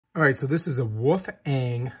All right, so this is a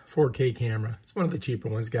Wolfang 4K camera. It's one of the cheaper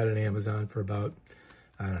ones, got it on Amazon for about,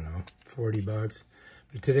 I don't know, 40 bucks.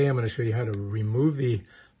 But today I'm going to show you how to remove the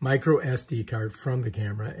micro SD card from the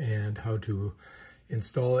camera and how to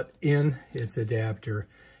install it in its adapter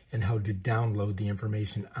and how to download the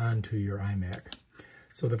information onto your iMac.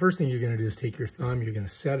 So the first thing you're going to do is take your thumb, you're going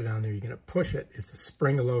to set it on there, you're going to push it. It's a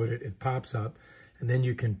spring-loaded, it pops up, and then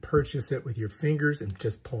you can purchase it with your fingers and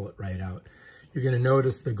just pull it right out. You're going to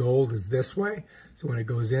notice the gold is this way. So when it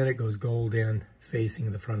goes in, it goes gold in facing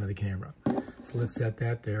the front of the camera. So let's set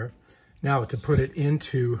that there. Now to put it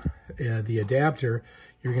into the adapter,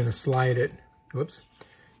 you're going to slide it, whoops,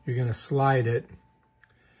 you're going to slide it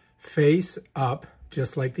face up,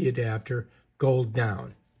 just like the adapter, gold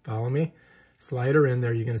down. Follow me? Slide her in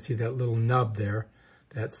there. You're going to see that little nub there.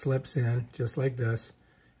 That slips in just like this.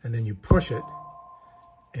 And then you push it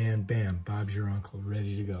and bam, Bob's your uncle,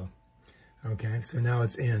 ready to go. Okay, so now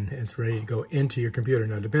it's in. It's ready to go into your computer.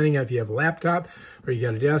 Now, depending on if you have a laptop or you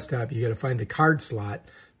got a desktop, you got to find the card slot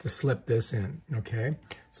to slip this in, okay?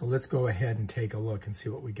 So let's go ahead and take a look and see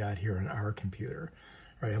what we got here on our computer.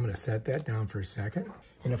 All right, I'm going to set that down for a second.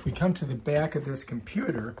 And if we come to the back of this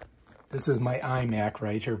computer, this is my iMac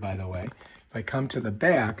right here, by the way. If I come to the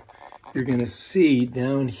back, you're going to see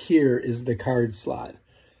down here is the card slot.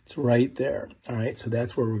 It's right there. All right, so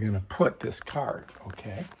that's where we're going to put this card,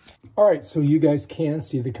 okay? All right, so you guys can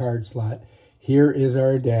see the card slot. Here is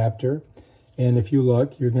our adapter. And if you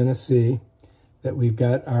look, you're going to see that we've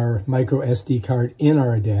got our micro SD card in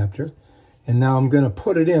our adapter. And now I'm going to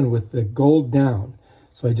put it in with the gold down.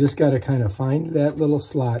 So I just got to kind of find that little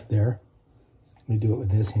slot there. Let me do it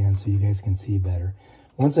with this hand so you guys can see better.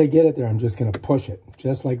 Once I get it there, I'm just going to push it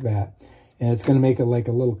just like that. And it's going to make it like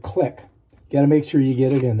a little click. You got to make sure you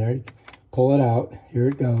get it in there. Pull it out. Here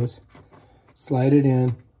it goes. Slide it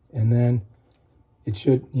in. And then it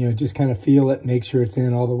should, just kind of feel it, make sure it's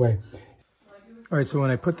in all the way. All right, so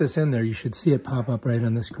when I put this in there, you should see it pop up right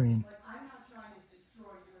on the screen.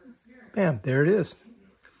 Bam, there it is.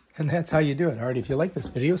 And that's how you do it. All right, if you like this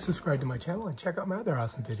video, subscribe to my channel and check out my other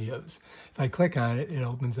awesome videos. If I click on it, it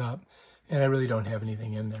opens up. And I really don't have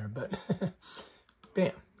anything in there, but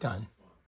bam, done.